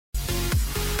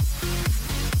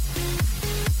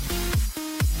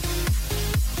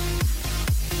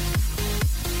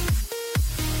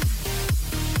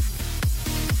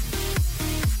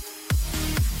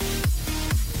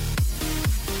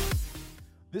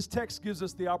This text gives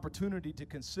us the opportunity to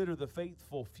consider the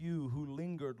faithful few who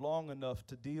lingered long enough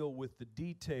to deal with the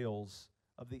details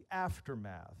of the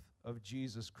aftermath of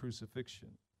Jesus' crucifixion.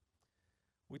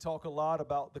 We talk a lot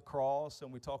about the cross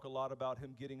and we talk a lot about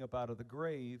him getting up out of the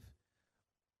grave,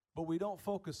 but we don't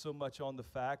focus so much on the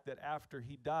fact that after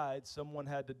he died, someone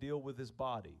had to deal with his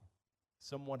body.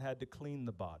 Someone had to clean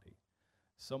the body.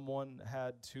 Someone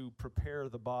had to prepare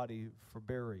the body for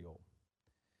burial.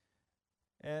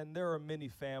 And there are many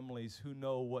families who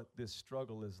know what this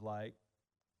struggle is like,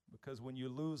 because when you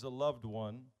lose a loved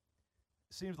one,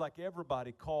 it seems like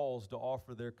everybody calls to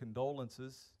offer their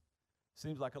condolences.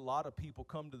 Seems like a lot of people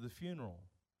come to the funeral.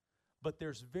 But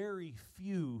there's very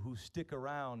few who stick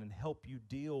around and help you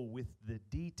deal with the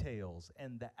details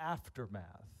and the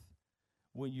aftermath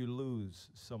when you lose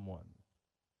someone.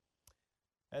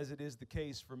 As it is the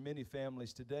case for many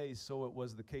families today, so it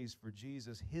was the case for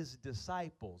Jesus. His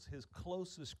disciples, his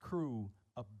closest crew,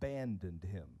 abandoned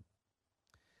him.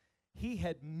 He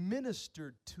had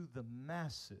ministered to the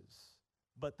masses,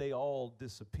 but they all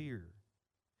disappeared.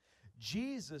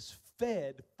 Jesus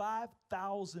fed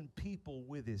 5,000 people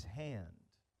with his hand.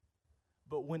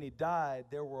 But when he died,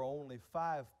 there were only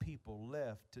 5 people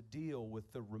left to deal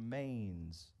with the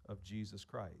remains of Jesus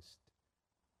Christ.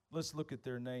 Let's look at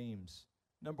their names.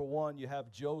 Number 1, you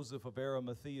have Joseph of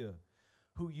Arimathea,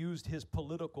 who used his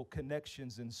political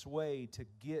connections and sway to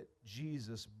get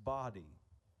Jesus' body,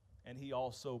 and he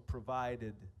also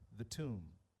provided the tomb.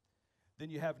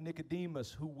 Then you have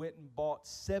Nicodemus, who went and bought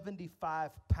 75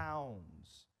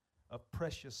 pounds of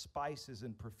precious spices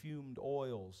and perfumed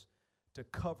oils to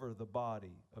cover the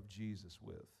body of Jesus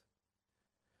with.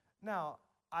 Now,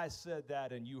 I said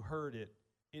that and you heard it.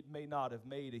 It may not have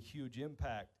made a huge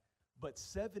impact, but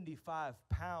 75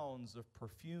 pounds of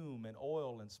perfume and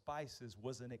oil and spices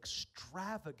was an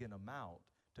extravagant amount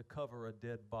to cover a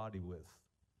dead body with.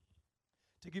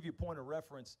 To give you a point of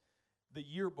reference, the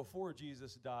year before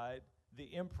Jesus died,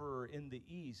 the emperor in the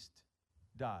east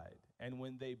died. And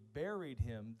when they buried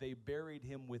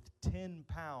him with 10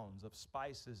 pounds of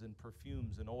spices and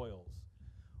perfumes and oils,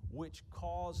 which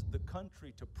caused the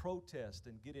country to protest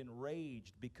and get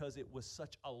enraged because it was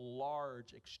such a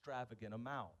large, extravagant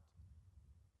amount.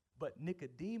 But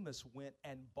Nicodemus went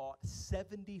and bought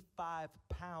 75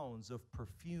 pounds of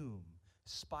perfume,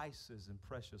 spices, and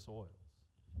precious oils.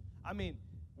 I mean,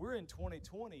 we're in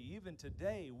 2020. Even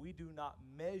today, we do not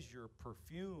measure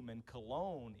perfume and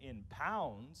cologne in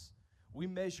pounds. We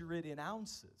measure it in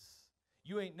ounces.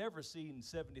 You ain't never seen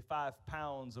 75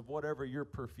 pounds of whatever your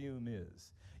perfume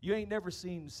is. You ain't never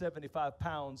seen 75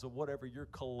 pounds of whatever your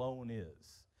cologne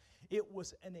is. It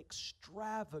was an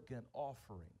extravagant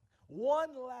offering.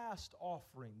 One last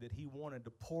offering that he wanted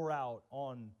to pour out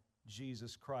on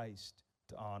Jesus Christ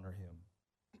to honor him.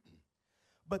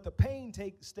 But the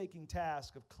painstaking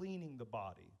task of cleaning the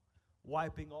body,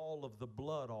 wiping all of the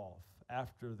blood off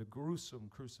after the gruesome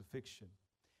crucifixion,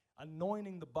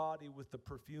 anointing the body with the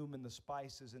perfume and the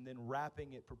spices, and then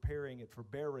wrapping it, preparing it for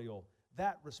burial,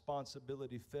 that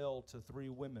responsibility fell to 3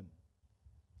 women.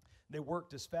 They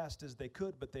worked as fast as they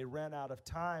could, but they ran out of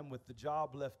time with the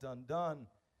job left undone,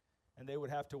 and they would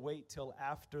have to wait till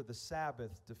after the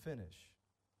Sabbath to finish.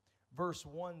 Verse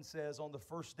 1 says, on the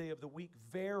first day of the week,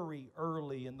 very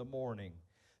early in the morning.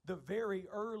 The very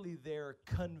early there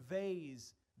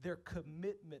conveys their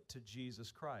commitment to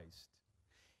Jesus Christ.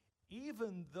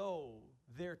 Even though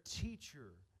their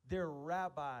teacher, their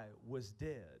rabbi, was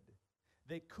dead,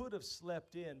 they could have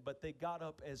slept in, but they got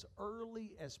up as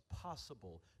early as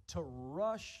possible to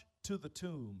rush to the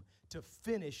tomb to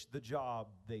finish the job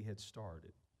they had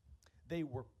started. They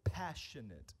were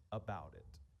passionate about it.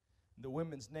 The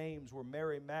women's names were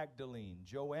Mary Magdalene,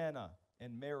 Joanna,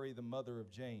 and Mary, the mother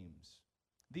of James.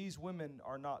 These women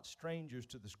are not strangers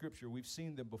to the scripture. We've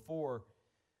seen them before.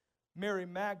 Mary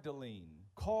Magdalene,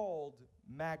 called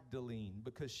Magdalene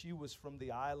because she was from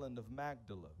the island of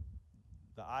Magdala,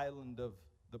 the island of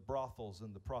the brothels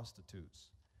and the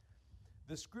prostitutes.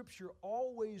 The scripture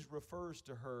always refers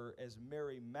to her as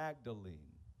Mary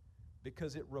Magdalene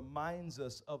because it reminds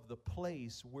us of the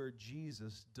place where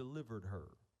Jesus delivered her.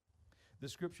 The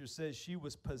scripture says she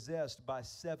was possessed by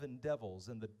 7 devils,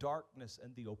 and the darkness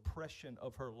and the oppression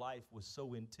of her life was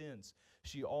so intense,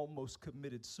 she almost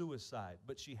committed suicide.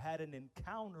 But she had an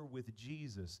encounter with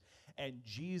Jesus, and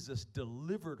Jesus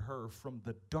delivered her from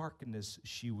the darkness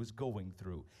she was going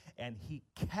through, and he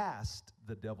cast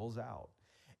the devils out.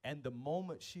 And the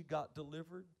moment she got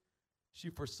delivered, she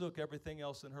forsook everything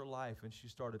else in her life, and she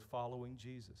started following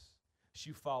Jesus.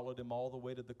 She followed him all the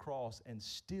way to the cross, and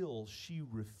still she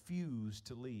refused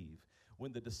to leave.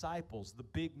 when the disciples, the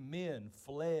big men,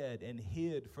 fled and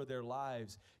hid for their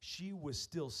lives, she was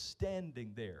still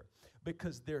standing there.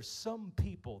 Because there's some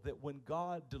people that when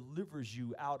God delivers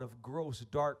you out of gross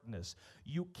darkness,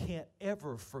 you can't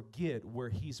ever forget where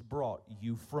He's brought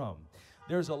you from.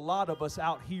 There's a lot of us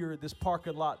out here in this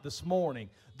parking lot this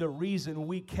morning. The reason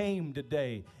we came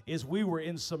today is we were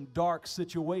in some dark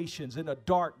situations, in a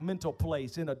dark mental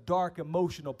place, in a dark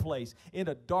emotional place, in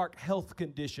a dark health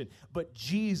condition. But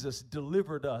Jesus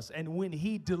delivered us. And when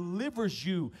He delivers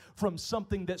you from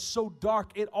something that's so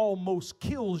dark it almost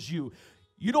kills you,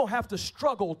 you don't have to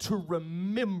struggle to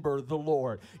remember the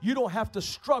Lord. You don't have to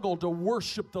struggle to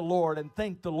worship the Lord and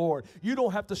thank the Lord. You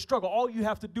don't have to struggle. All you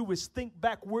have to do is think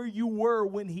back where you were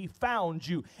when He found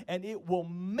you, and it will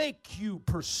make you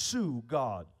pursue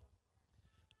God.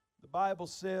 The Bible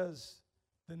says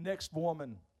the next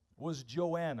woman was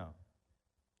Joanna.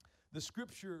 The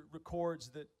scripture records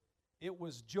that it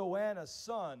was Joanna's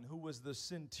son who was the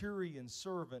centurion's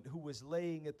servant who was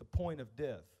laying at the point of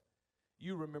death.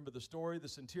 You remember the story. The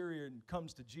centurion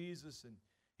comes to Jesus, and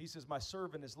he says, my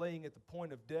servant is laying at the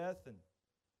point of death.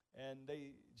 And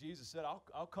Jesus said,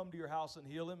 I'll come to your house and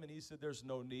heal him. And he said, there's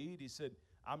no need. He said,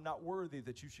 I'm not worthy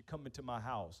that you should come into my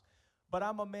house. But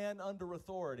I'm a man under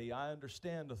authority. I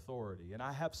understand authority. And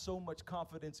I have so much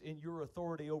confidence in your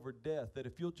authority over death that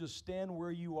if you'll just stand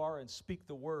where you are and speak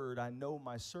the word, I know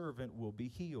my servant will be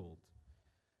healed.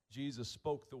 Jesus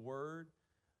spoke the word.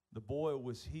 The boy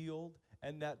was healed.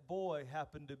 And that boy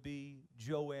happened to be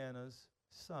Joanna's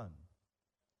son.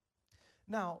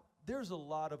 Now, there's a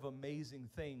lot of amazing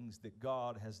things that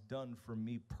God has done for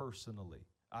me personally.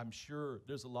 I'm sure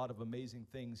there's a lot of amazing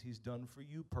things He's done for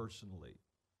you personally.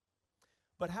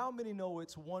 But how many know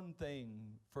it's one thing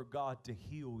for God to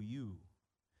heal you?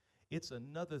 It's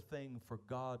another thing for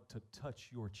God to touch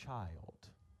your child.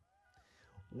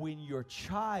 When your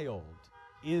child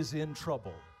is in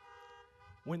trouble,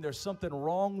 when there's something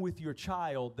wrong with your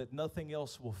child that nothing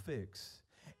else will fix,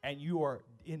 and you are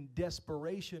in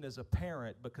desperation as a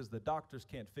parent because the doctors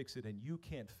can't fix it and you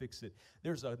can't fix it,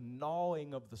 there's a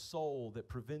gnawing of the soul that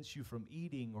prevents you from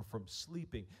eating or from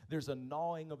sleeping. There's a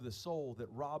gnawing of the soul that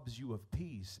robs you of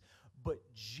peace. But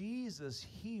Jesus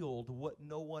healed what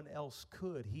no one else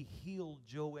could. He healed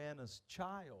Joanna's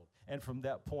child. And from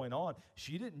that point on,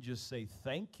 she didn't just say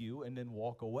thank you and then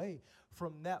walk away.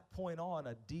 From that point on,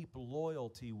 a deep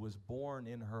loyalty was born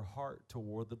in her heart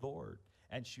toward the Lord.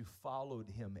 And she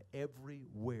followed Him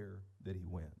everywhere that He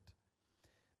went.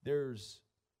 There's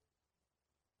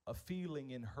a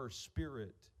feeling in her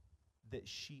spirit that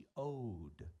she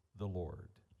owed the Lord.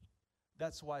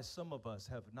 That's why some of us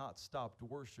have not stopped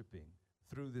worshiping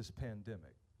through this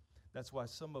pandemic. That's why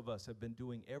some of us have been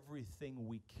doing everything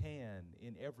we can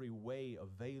in every way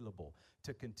available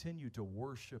to continue to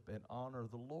worship and honor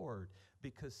the Lord,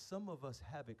 because some of us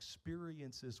have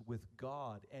experiences with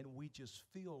God and we just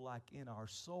feel like in our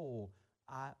soul,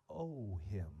 I owe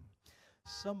Him.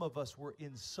 Some of us were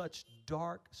in such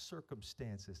dark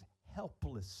circumstances,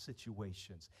 helpless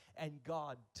situations, and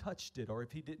God touched it. Or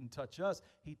if He didn't touch us,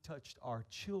 He touched our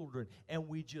children, and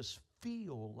we just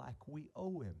feel like we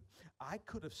owe Him. I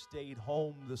could have stayed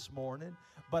home this morning,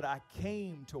 but I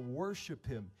came to worship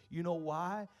Him. You know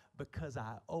why? Because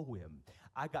I owe Him.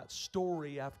 I got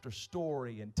story after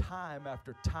story and time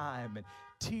after time and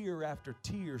tear after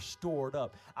tear stored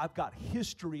up. I've got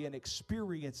history and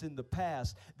experience in the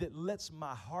past that lets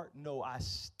my heart know I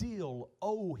still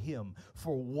owe Him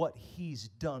for what He's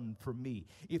done for me.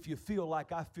 If you feel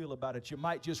like I feel about it, you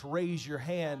might just raise your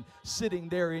hand sitting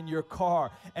there in your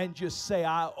car and just say,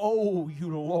 I owe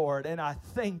you, Lord, and I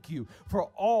thank you for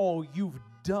all you've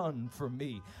done for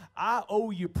me. I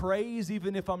owe you praise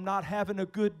even if I'm not having a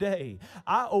good day.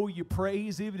 I owe you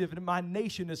praise even if my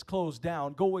nation is closed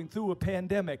down, going through a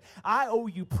pandemic. I owe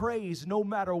you praise no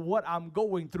matter what I'm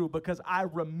going through, because I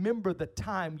remember the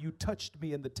time you touched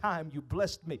me and the time you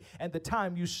blessed me and the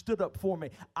time you stood up for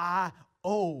me. I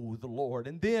owe the Lord.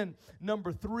 And then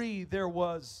number 3, there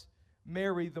was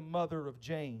Mary, the mother of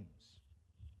James.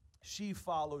 She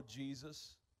followed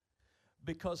Jesus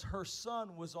because her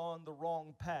son was on the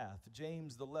wrong path,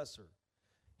 James the Lesser.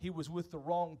 He was with the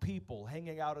wrong people,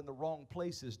 hanging out in the wrong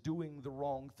places, doing the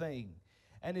wrong thing.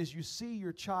 And as you see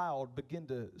your child begin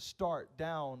to start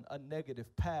down a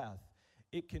negative path,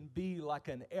 it can be like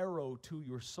an arrow to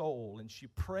your soul. And she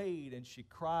prayed and she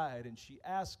cried and she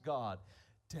asked God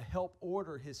to help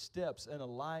order his steps and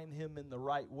align him in the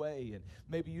right way. And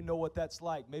maybe you know what that's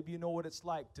like. Maybe you know what it's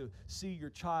like to see your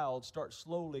child start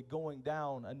slowly going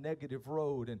down a negative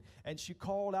road. And she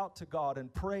called out to God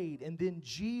and prayed, and then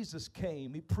Jesus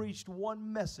came. He preached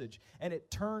one message, and it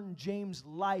turned James'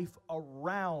 life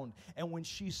around. And when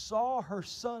she saw her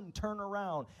son turn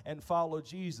around and follow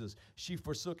Jesus, she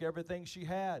forsook everything she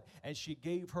had, and she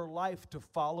gave her life to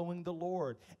following the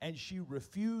Lord, and she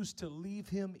refused to leave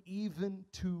him even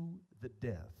to the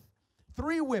death.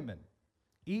 3 women,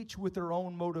 each with their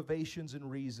own motivations and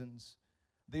reasons.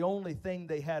 The only thing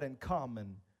they had in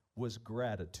common was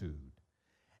gratitude.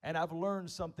 And I've learned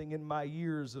something in my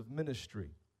years of ministry.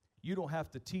 You don't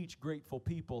have to teach grateful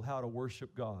people how to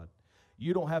worship God.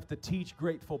 You don't have to teach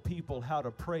grateful people how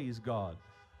to praise God.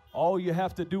 All you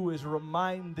have to do is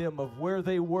remind them of where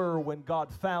they were when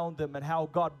God found them and how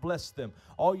God blessed them.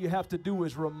 All you have to do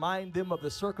is remind them of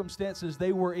the circumstances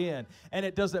they were in. And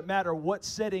it doesn't matter what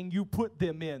setting you put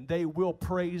them in, they will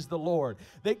praise the Lord.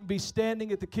 They can be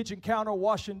standing at the kitchen counter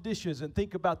washing dishes and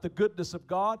think about the goodness of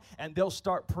God, and they'll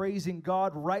start praising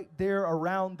God right there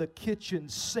around the kitchen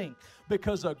sink.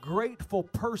 Because a grateful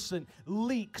person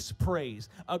leaks praise.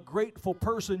 A grateful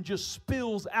person just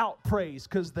spills out praise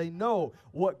because they know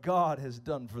what God has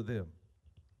done for them.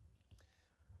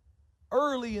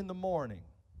 Early in the morning,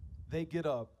 they get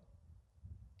up.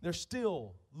 They're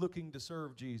still looking to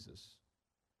serve Jesus.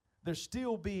 They're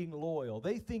still being loyal.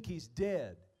 They think he's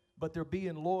dead, but they're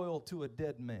being loyal to a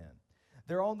dead man.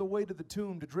 They're on the way to the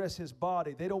tomb to dress his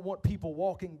body. They don't want people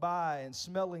walking by and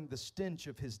smelling the stench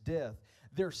of his death.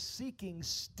 They're seeking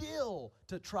still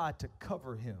to try to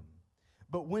cover him.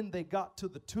 But when they got to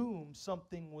the tomb,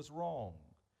 something was wrong.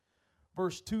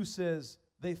 Verse 2 says,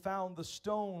 they found the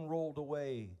stone rolled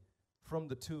away from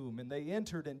the tomb, and they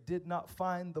entered and did not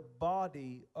find the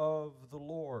body of the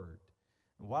Lord.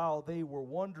 While they were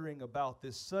wondering about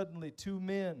this, suddenly 2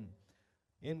 men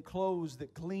in clothes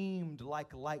that gleamed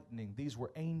like lightning, these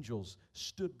were angels,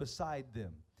 stood beside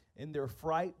them. In their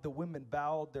fright, the women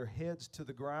bowed their heads to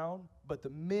the ground, but the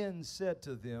men said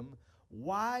to them,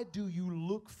 "Why do you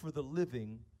look for the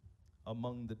living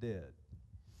among the dead?"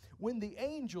 When the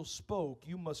angel spoke,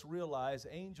 you must realize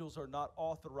angels are not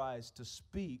authorized to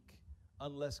speak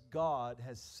unless God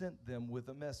has sent them with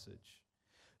a message.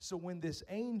 So when this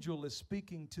angel is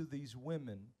speaking to these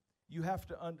women, you have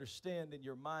to understand in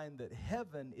your mind that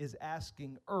heaven is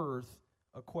asking earth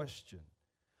a question.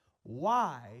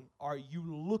 Why are you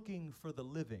looking for the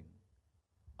living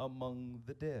among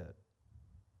the dead?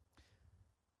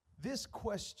 This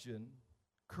question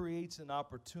creates an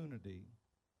opportunity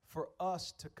for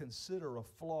us to consider a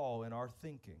flaw in our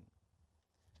thinking.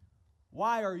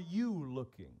 Why are you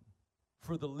looking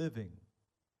for the living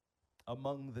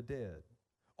among the dead?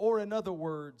 Or in other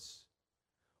words,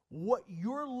 what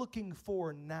you're looking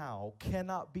for now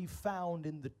cannot be found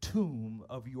in the tomb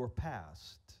of your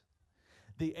past.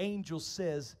 The angel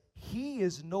says, he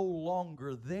is no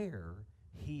longer there,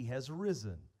 he has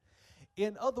risen.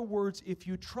 In other words, if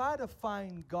you try to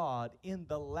find God in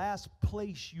the last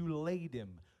place you laid him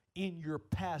in your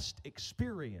past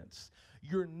experience,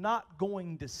 you're not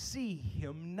going to see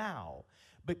him now,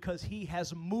 because he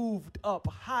has moved up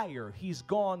higher. He's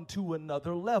gone to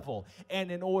another level.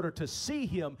 And in order to see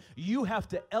him, you have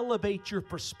to elevate your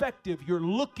perspective. You're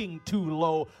looking too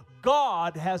low.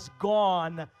 God has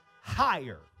gone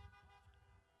higher.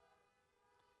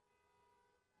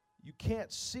 You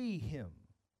can't see him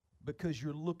because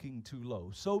you're looking too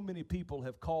low. So many people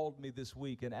have called me this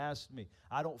week and asked me,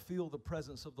 I don't feel the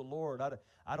presence of the Lord.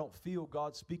 I don't feel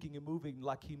God speaking and moving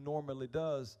like he normally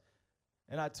does.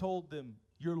 And I told them,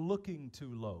 you're looking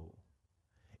too low.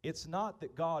 It's not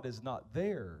that God is not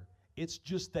there. It's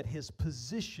just that his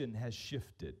position has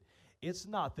shifted. It's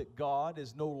not that God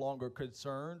is no longer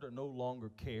concerned or no longer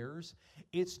cares.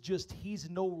 It's just he's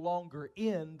no longer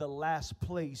in the last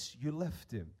place you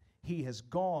left him. He has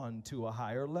gone to a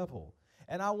higher level.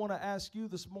 And I want to ask you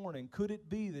this morning, could it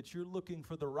be that you're looking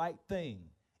for the right thing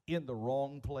in the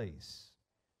wrong place?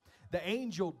 The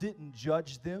angel didn't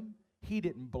judge them. He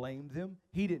didn't blame them.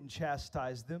 He didn't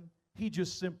chastise them. He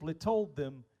just simply told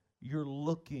them, you're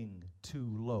looking too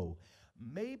low.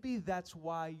 Maybe that's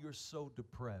why you're so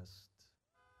depressed.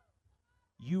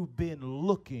 You've been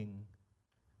looking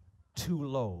too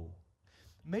low.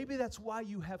 Maybe that's why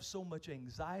you have so much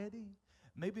anxiety.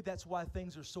 Maybe that's why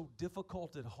things are so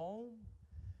difficult at home.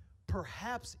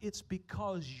 Perhaps it's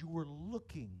because you were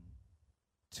looking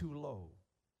too low.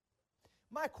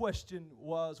 My question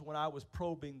was, when I was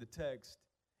probing the text,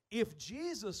 if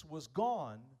Jesus was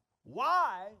gone,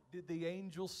 why did the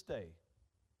angels stay?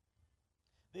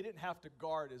 They didn't have to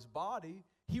guard his body.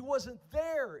 He wasn't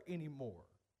there anymore.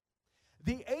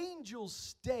 The angels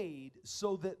stayed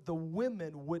so that the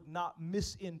women would not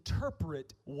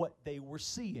misinterpret what they were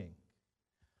seeing.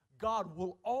 God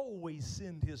will always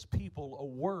send His people a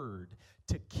word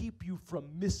to keep you from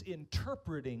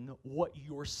misinterpreting what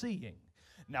you're seeing.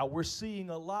 Now, we're seeing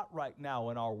a lot right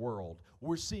now in our world.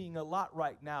 We're seeing a lot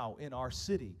right now in our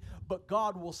city. But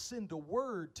God will send a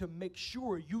word to make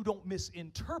sure you don't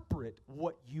misinterpret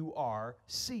what you are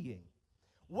seeing.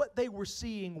 What they were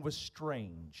seeing was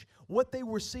strange. What they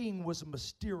were seeing was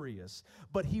mysterious.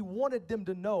 But He wanted them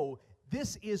to know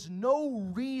this is no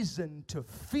reason to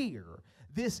fear.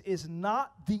 This is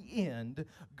not the end.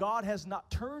 God has not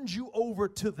turned you over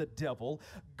to the devil.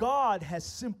 God has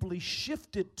simply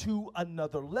shifted to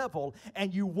another level,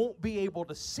 and you won't be able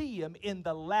to see Him in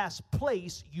the last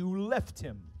place you left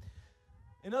Him.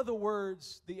 In other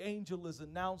words, the angel is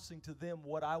announcing to them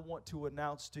what I want to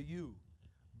announce to you.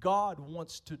 God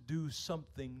wants to do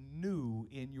something new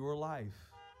in your life.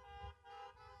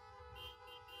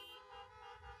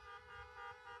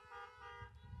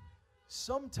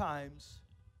 Sometimes,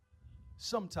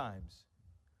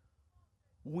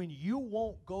 when you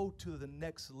won't go to the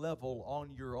next level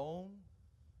on your own,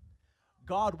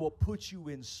 God will put you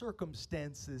in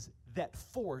circumstances that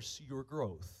force your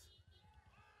growth.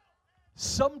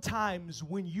 Sometimes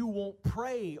when you won't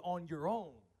pray on your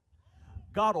own,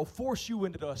 God will force you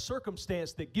into a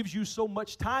circumstance that gives you so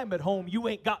much time at home you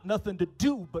ain't got nothing to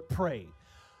do but pray.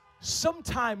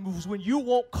 Sometimes when you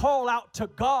won't call out to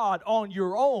God on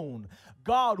your own,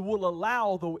 God will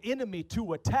allow the enemy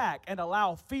to attack and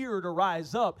allow fear to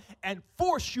rise up and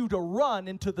force you to run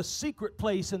into the secret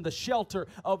place in the shelter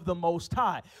of the Most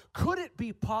High. Could it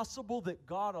be possible that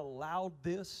God allowed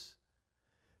this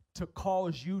to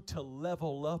cause you to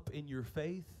level up in your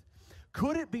faith?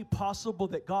 Could it be possible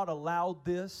that God allowed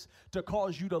this to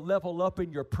cause you to level up in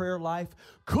your prayer life?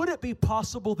 Could it be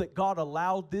possible that God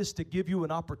allowed this to give you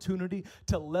an opportunity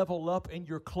to level up in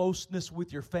your closeness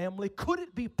with your family? Could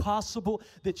it be possible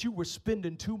that you were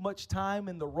spending too much time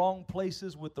in the wrong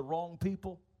places with the wrong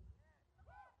people?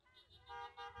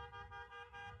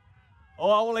 Oh,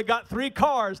 I only got 3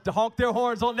 cars to honk their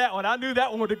horns on that one. I knew that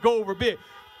one would go over big.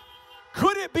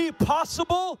 Could it be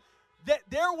possible that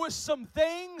there was some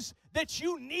things that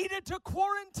you needed to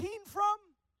quarantine from?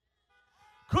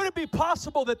 Could it be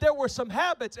possible that there were some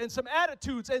habits and some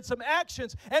attitudes and some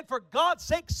actions, and for God's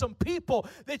sake, some people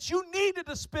that you needed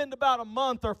to spend about a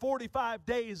month or 45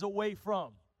 days away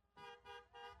from?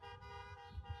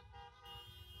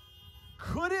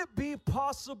 Could it be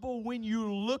possible when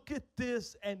you look at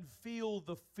this and feel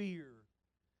the fear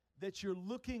that you're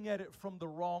looking at it from the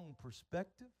wrong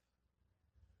perspective?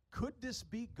 Could this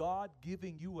be God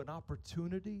giving you an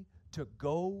opportunity to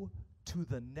go to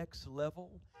the next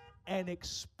level and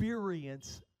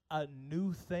experience a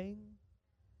new thing?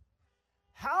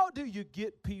 How do you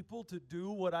get people to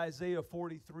do what Isaiah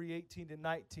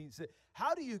 43:18-19 said?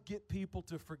 How do you get people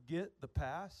to forget the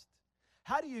past?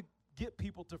 How do you get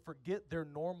people to forget their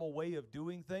normal way of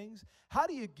doing things? How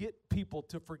do you get people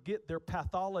to forget their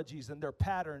pathologies and their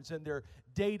patterns and their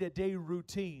day-to-day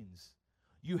routines?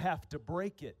 You have to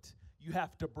break it. You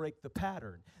have to break the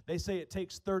pattern. They say it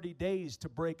takes 30 days to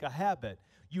break a habit.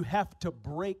 You have to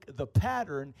break the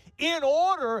pattern in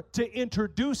order to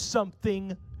introduce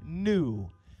something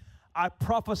new. I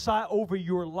prophesy over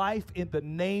your life in the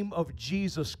name of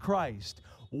Jesus Christ.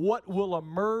 What will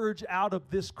emerge out of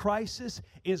this crisis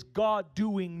is God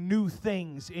doing new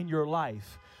things in your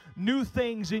life, new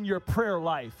things in your prayer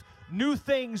life, new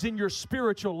things in your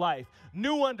spiritual life,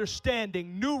 new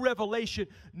understanding, new revelation,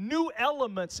 new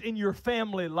elements in your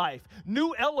family life,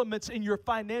 new elements in your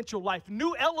financial life,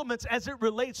 new elements as it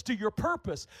relates to your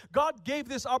purpose. God gave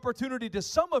this opportunity to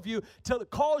some of you to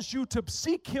cause you to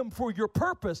seek Him for your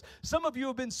purpose. Some of you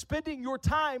have been spending your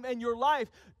time and your life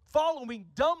following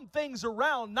dumb things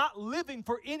around, not living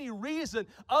for any reason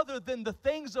other than the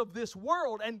things of this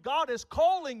world. And God is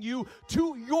calling you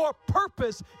to your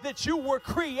purpose that you were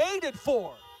created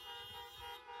for.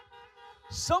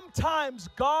 Sometimes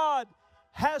God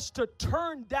has to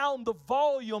turn down the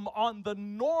volume on the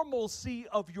normalcy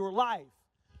of your life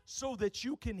so that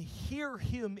you can hear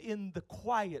Him in the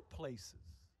quiet places.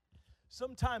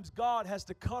 Sometimes God has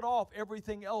to cut off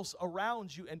everything else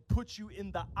around you and put you in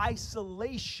the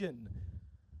isolation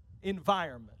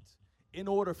environment in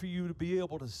order for you to be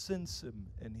able to sense Him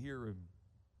and hear Him.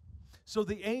 So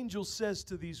the angel says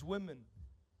to these women,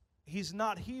 He's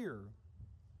not here.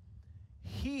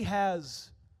 He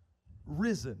has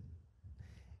risen.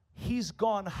 He's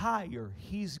gone higher.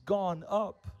 He's gone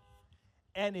up.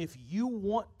 And if you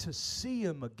want to see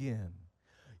Him again,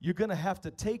 You're going to have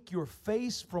to take your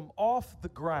face from off the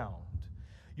ground.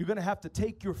 You're going to have to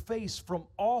take your face from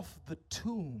off the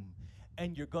tomb,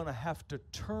 and you're going to have to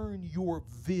turn your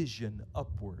vision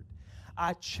upward.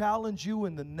 I challenge you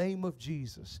in the name of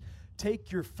Jesus.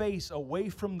 Take your face away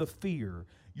from the fear.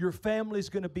 Your family's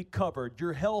going to be covered.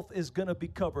 Your health is going to be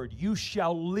covered. You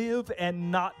shall live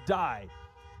and not die.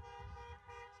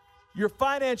 Your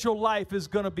financial life is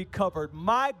going to be covered.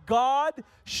 My God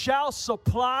shall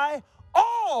supply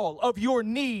all of your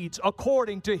needs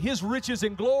according to His riches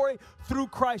and glory through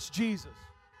Christ Jesus.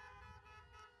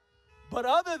 But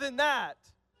other than that,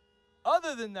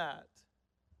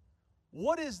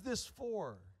 what is this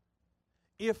for,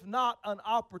 if not an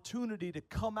opportunity to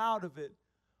come out of it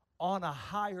on a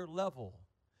higher level,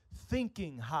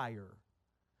 thinking higher?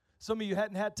 Some of you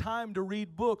hadn't had time to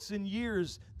read books in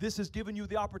years. This has given you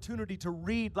the opportunity to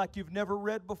read like you've never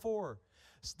read before.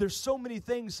 There's so many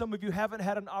things some of you haven't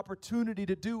had an opportunity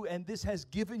to do, and this has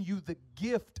given you the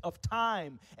gift of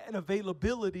time and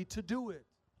availability to do it.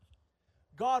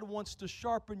 God wants to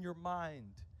sharpen your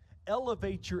mind,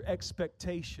 elevate your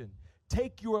expectation,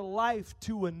 take your life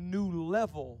to a new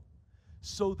level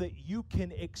so that you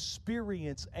can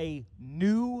experience a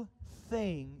new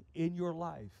thing in your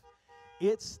life.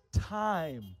 It's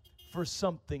time for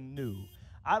something new.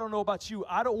 I don't know about you.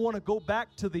 I don't want to go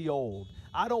back to the old.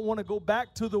 I don't want to go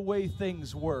back to the way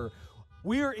things were.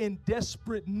 We're in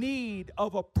desperate need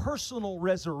of a personal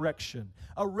resurrection,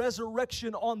 a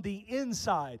resurrection on the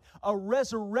inside, a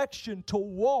resurrection to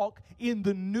walk in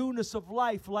the newness of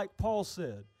life, like Paul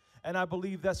said. And I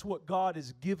believe that's what God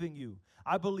is giving you.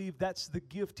 I believe that's the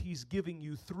gift He's giving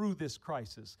you through this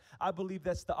crisis. I believe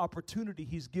that's the opportunity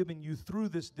He's giving you through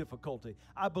this difficulty.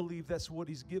 I believe that's what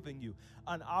He's giving you,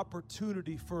 an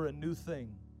opportunity for a new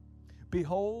thing.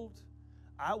 Behold,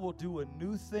 I will do a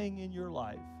new thing in your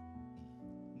life.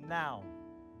 Now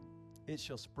it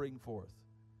shall spring forth.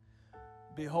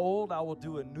 Behold, I will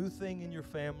do a new thing in your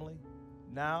family.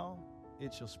 Now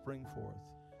it shall spring forth.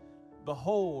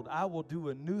 Behold, I will do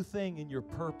a new thing in your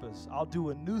purpose. I'll do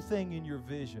a new thing in your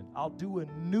vision. I'll do a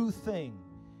new thing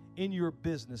in your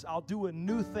business. I'll do a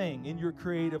new thing in your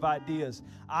creative ideas.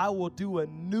 I will do a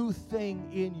new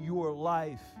thing in your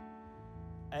life.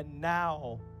 And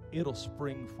now it'll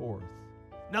spring forth.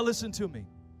 Now listen to me.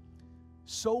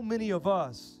 So many of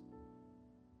us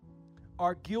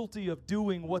are guilty of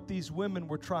doing what these women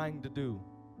were trying to do.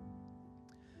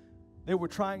 They were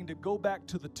trying to go back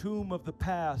to the tomb of the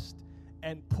past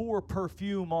and pour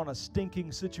perfume on a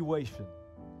stinking situation.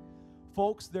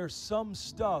 Folks, there's some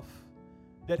stuff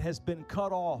that has been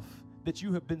cut off, that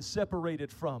you have been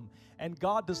separated from. And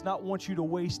God does not want you to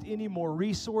waste any more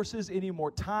resources, any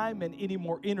more time, and any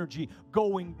more energy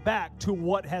going back to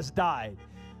what has died.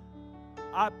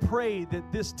 I pray that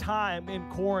this time in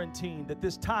quarantine, that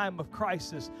this time of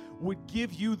crisis would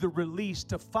give you the release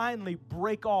to finally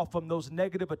break off from those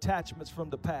negative attachments from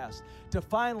the past, to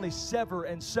finally sever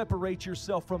and separate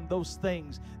yourself from those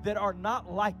things that are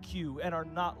not like you and are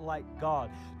not like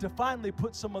God, to finally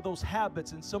put some of those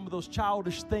habits and some of those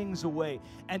childish things away,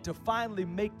 and to finally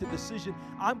make the decision,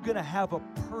 I'm going to have a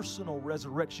personal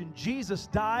resurrection. Jesus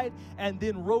died and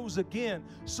then rose again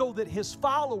so that His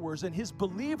followers and His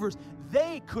believers,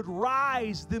 they could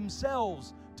rise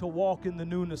themselves to walk in the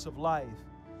newness of life.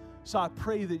 So I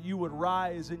pray that you would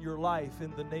rise in your life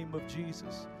in the name of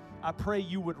Jesus. I pray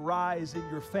you would rise in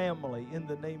your family in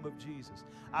the name of Jesus.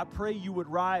 I pray you would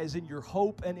rise in your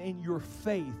hope and in your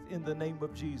faith in the name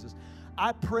of Jesus.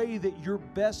 I pray that your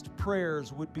best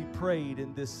prayers would be prayed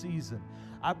in this season.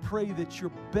 I pray that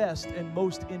your best and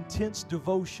most intense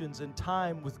devotions and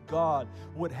time with God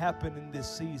would happen in this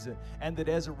season, and that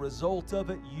as a result of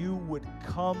it, you would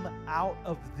come out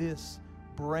of this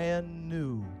brand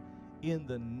new in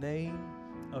the name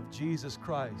of Jesus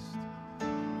Christ.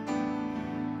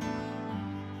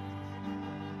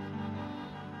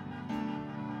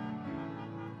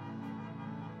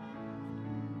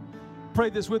 Pray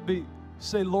this with me.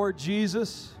 Say, Lord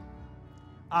Jesus,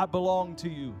 I belong to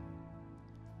you.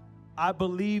 I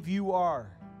believe you are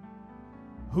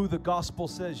who the gospel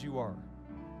says you are.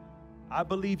 I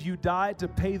believe you died to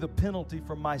pay the penalty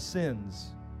for my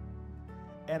sins.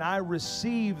 And I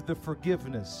receive the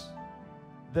forgiveness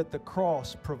that the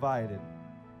cross provided.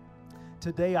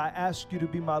 Today I ask you to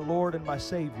be my Lord and my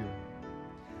Savior.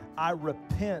 I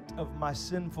repent of my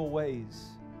sinful ways.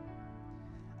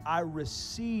 I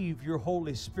receive your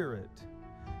Holy Spirit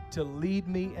to lead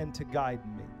me and to guide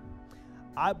me.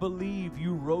 I believe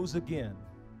you rose again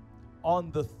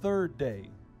on the third day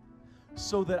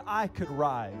so that I could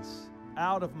rise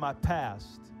out of my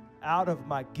past, out of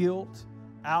my guilt,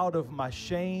 out of my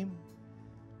shame,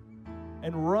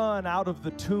 and run out of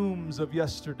the tombs of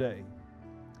yesterday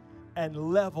and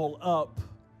level up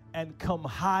and come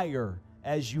higher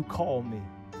as you call me.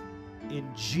 In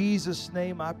Jesus'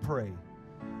 name I pray.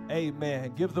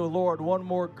 Amen. Give the Lord one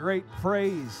more great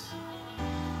praise.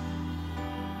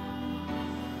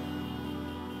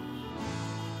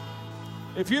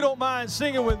 If you don't mind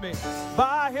singing with me.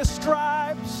 By His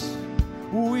stripes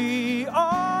we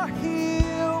are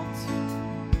healed.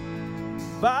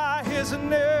 By His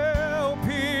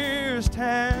nail-pierced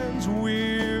hands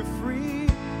we're free.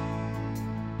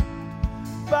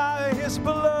 By His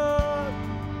blood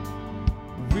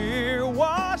we're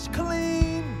washed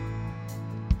clean.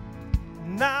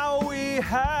 Now we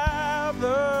have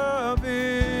the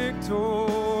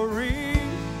victory.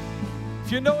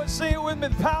 If you know it, sing it with me.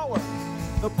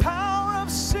 The power of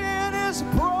sin is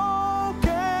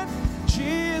broken.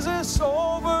 Jesus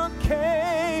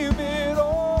overcame it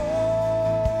all.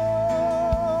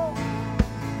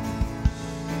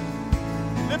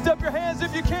 Lift up your hands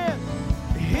if you can.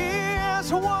 He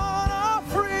has won our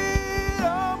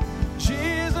freedom.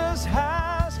 Jesus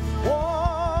has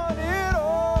won it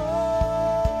all.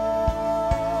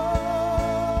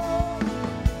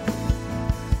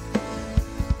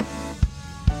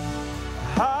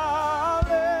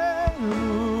 Hallelujah.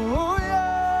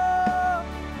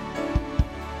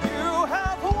 You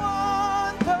have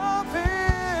won the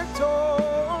victory.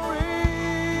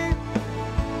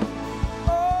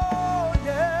 Oh,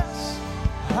 yes.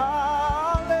 Hallelujah.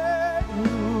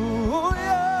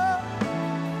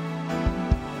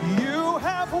 You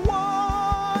have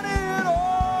won it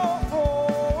all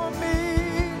for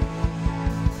me.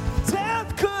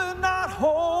 Death could not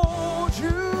hold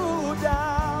you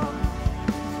down.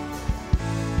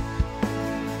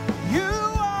 You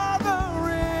are the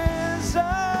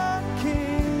risen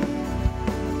King,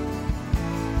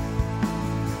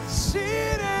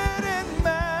 seated in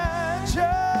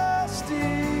majesty.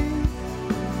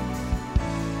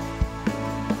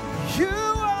 You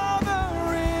are the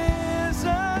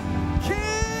risen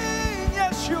King.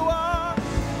 Yes, you are.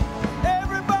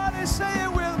 Everybody say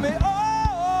it with me.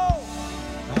 Oh,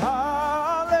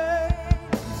 hallelujah.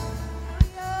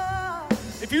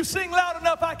 If you sing loud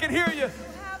enough, I can hear you.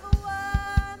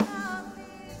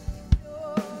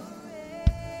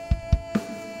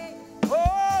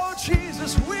 Oh,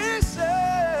 Jesus, we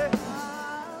say,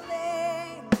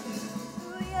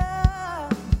 hallelujah.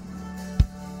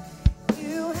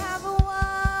 You have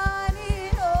won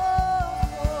it all.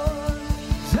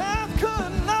 death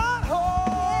could not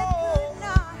hold.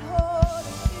 Not hold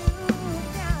you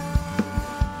down.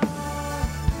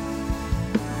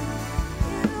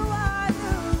 You are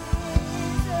the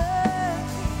risen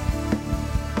King,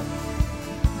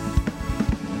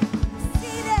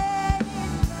 seated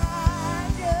in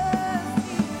majesty.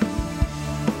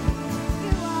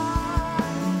 You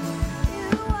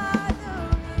are the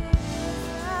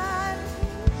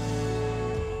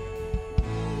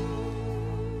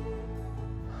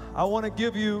I want to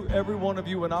give you, every one of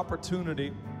you, an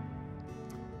opportunity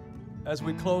as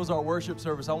we close our worship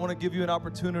service. I want to give you an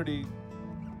opportunity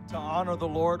to honor the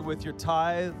Lord with your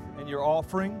tithe and your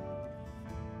offering.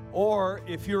 Or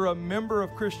if you're a member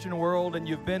of Christian World and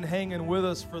you've been hanging with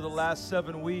us for the last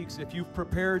 7 weeks, if you've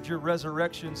prepared your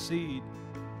resurrection seed,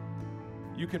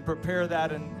 you can prepare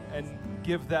that and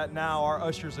give that now. Our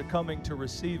ushers are coming to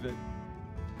receive it.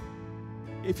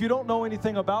 If you don't know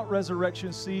anything about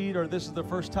Resurrection Seed, or this is the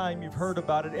first time you've heard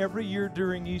about it, every year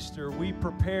during Easter, we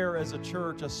prepare as a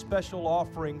church a special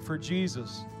offering for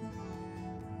Jesus.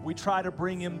 We try to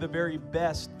bring Him the very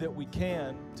best that we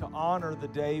can to honor the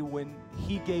day when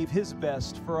He gave His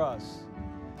best for us.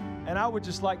 And I would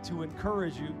just like to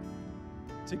encourage you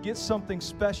to get something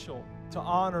special to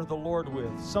honor the Lord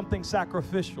with, something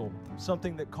sacrificial,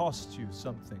 something that costs you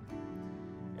something.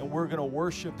 And we're going to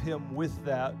worship Him with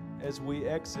that as we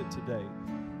exit today.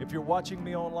 If you're watching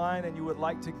me online and you would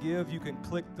like to give, you can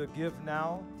click the Give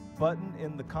Now button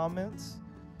in the comments,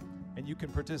 and you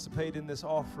can participate in this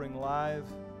offering live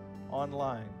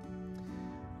online.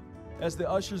 As the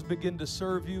ushers begin to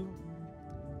serve you,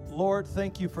 Lord,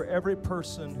 thank you for every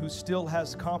person who still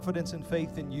has confidence and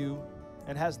faith in you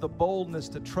and has the boldness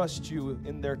to trust you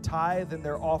in their tithe and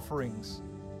their offerings,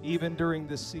 even during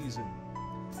this season.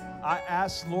 I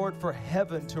ask, Lord, for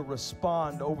heaven to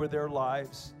respond over their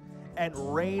lives and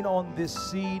rain on this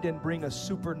seed and bring a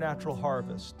supernatural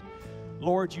harvest.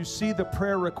 Lord, you see the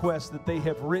prayer requests that they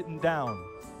have written down.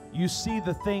 You see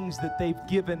the things that they've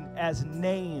given as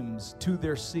names to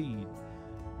their seed.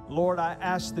 Lord, I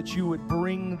ask that you would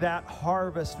bring that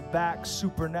harvest back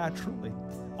supernaturally.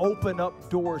 Open up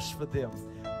doors for them.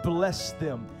 bless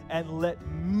them, and let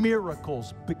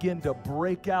miracles begin to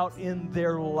break out in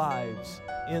their lives.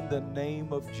 In the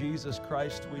name of Jesus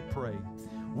Christ, we pray.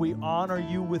 We honor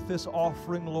you with this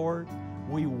offering, Lord.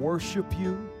 We worship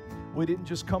you. We didn't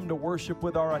just come to worship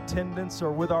with our attendance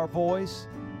or with our voice.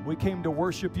 We came to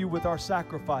worship you with our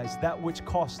sacrifice, that which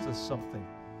cost us something.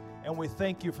 And we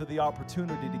thank you for the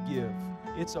opportunity to give.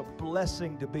 It's a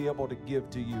blessing to be able to give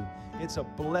to you. It's a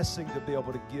blessing to be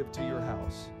able to give to your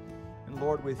house. And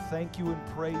Lord, we thank you and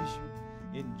praise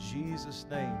you in Jesus'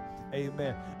 name.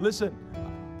 Amen. Listen,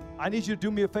 I need you to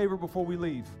do me a favor before we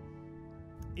leave.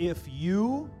 If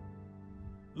you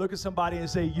look at somebody and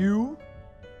say, you.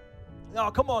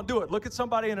 No, come on, do it. Look at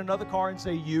somebody in another car and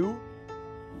say, you.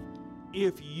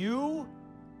 If you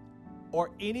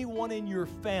or anyone in your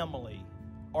family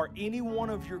or any one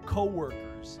of your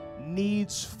coworkers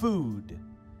needs food,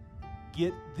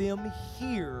 get them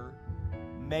here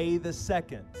May the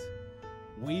 2nd.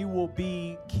 We will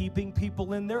be keeping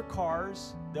people in their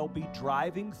cars. They'll be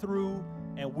driving through,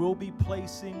 and we'll be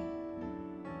placing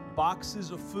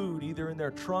boxes of food either in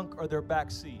their trunk or their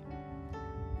back seat.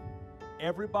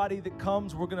 Everybody that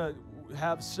comes, we're going to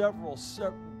have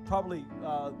probably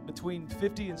between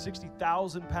 50 and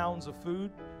 60,000 pounds of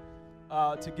food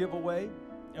to give away,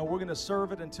 and we're going to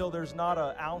serve it until there's not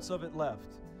an ounce of it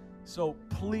left. So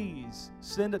please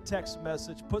send a text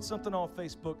message, put something on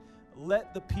Facebook.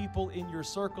 Let the people in your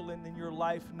circle and in your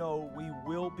life know we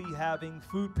will be having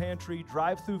food pantry,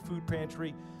 drive-through food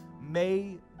pantry,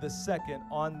 May the 2nd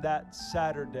on that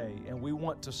Saturday. And we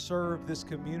want to serve this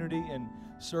community and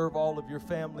serve all of your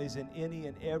families in any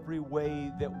and every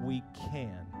way that we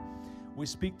can. We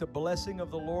speak the blessing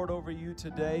of the Lord over you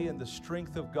today and the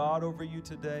strength of God over you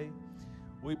today.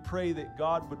 We pray that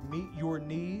God would meet your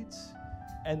needs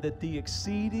and that the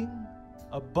exceeding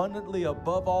abundantly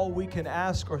above all we can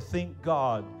ask or think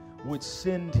God would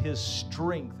send His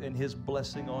strength and His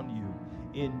blessing on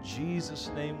you. In Jesus'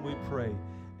 name we pray.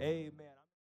 Amen.